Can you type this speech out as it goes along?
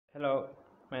Hello,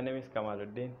 my name is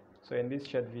Kamaluddin. So in this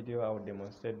short video, I will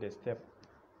demonstrate the step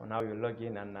on how you log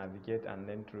in and navigate and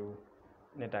then through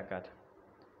Netacad.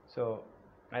 So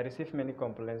I received many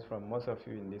complaints from most of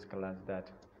you in this class that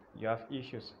you have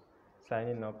issues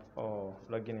signing up or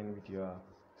logging in with your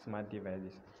smart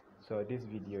devices. So this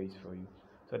video is for you.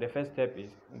 So the first step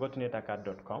is go to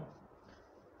netacad.com.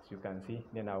 As you can see,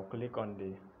 then I'll click on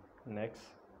the next.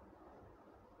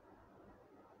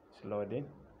 It's loading.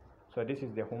 So this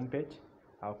is the home page.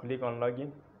 I'll click on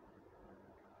login,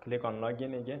 click on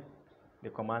login again, the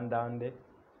command down there,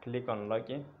 click on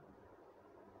login.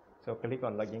 So click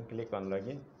on login, click on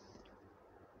login.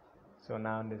 So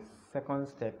now the second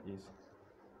step is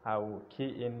I will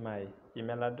key in my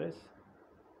email address,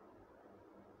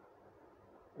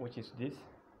 which is this.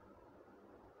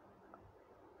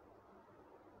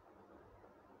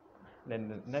 Then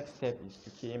the next step is to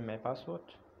key in my password.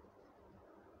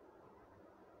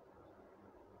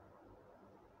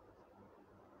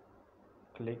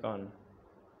 Click on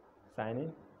sign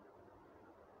in.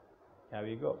 Here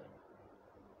we go.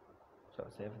 So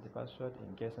save the password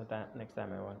in case next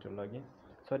time I want to log in.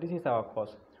 So this is our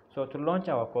course. So to launch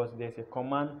our course, there's a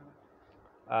command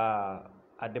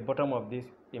at the bottom of this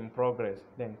in progress.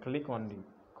 Then click on the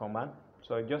command.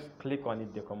 So just click on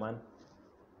it, the command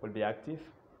will be active.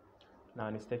 Now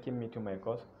it's taking me to my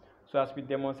course. So as we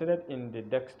demonstrated in the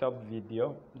desktop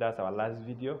video, that's our last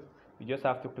video, you just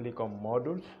have to click on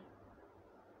modules.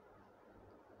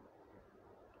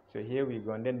 So here we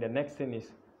go, and then the next thing is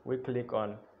we click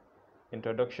on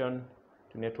introduction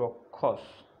to network course.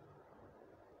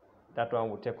 That one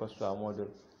will take us to our module,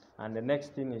 and the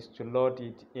next thing is to load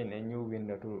it in a new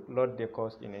window, to load the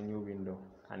course in a new window,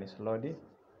 and it's loading.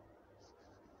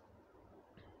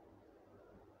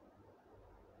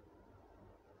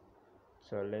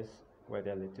 So let's wait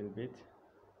a little bit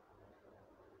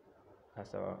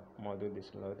as our module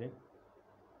is loading.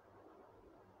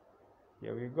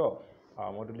 Here we go,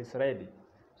 our module is ready.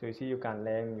 So you see, you can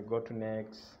learn, you go to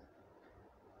next.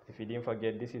 If you didn't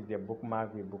forget, this is the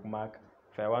bookmark, we bookmark.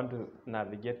 If I want to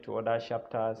navigate to other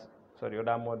chapters, sorry,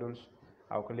 other modules,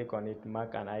 I'll click on it,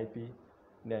 mark an IP,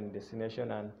 then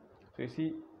destination, and so you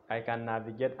see I can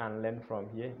navigate and learn from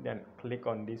here. Then click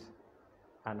on this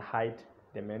and hide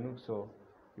the menu, so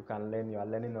you can learn. You are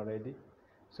learning already.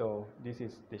 So this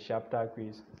is the chapter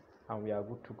quiz, and we are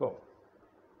good to go.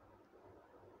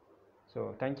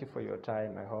 So thank you for your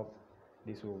time. I hope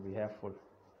this will be helpful.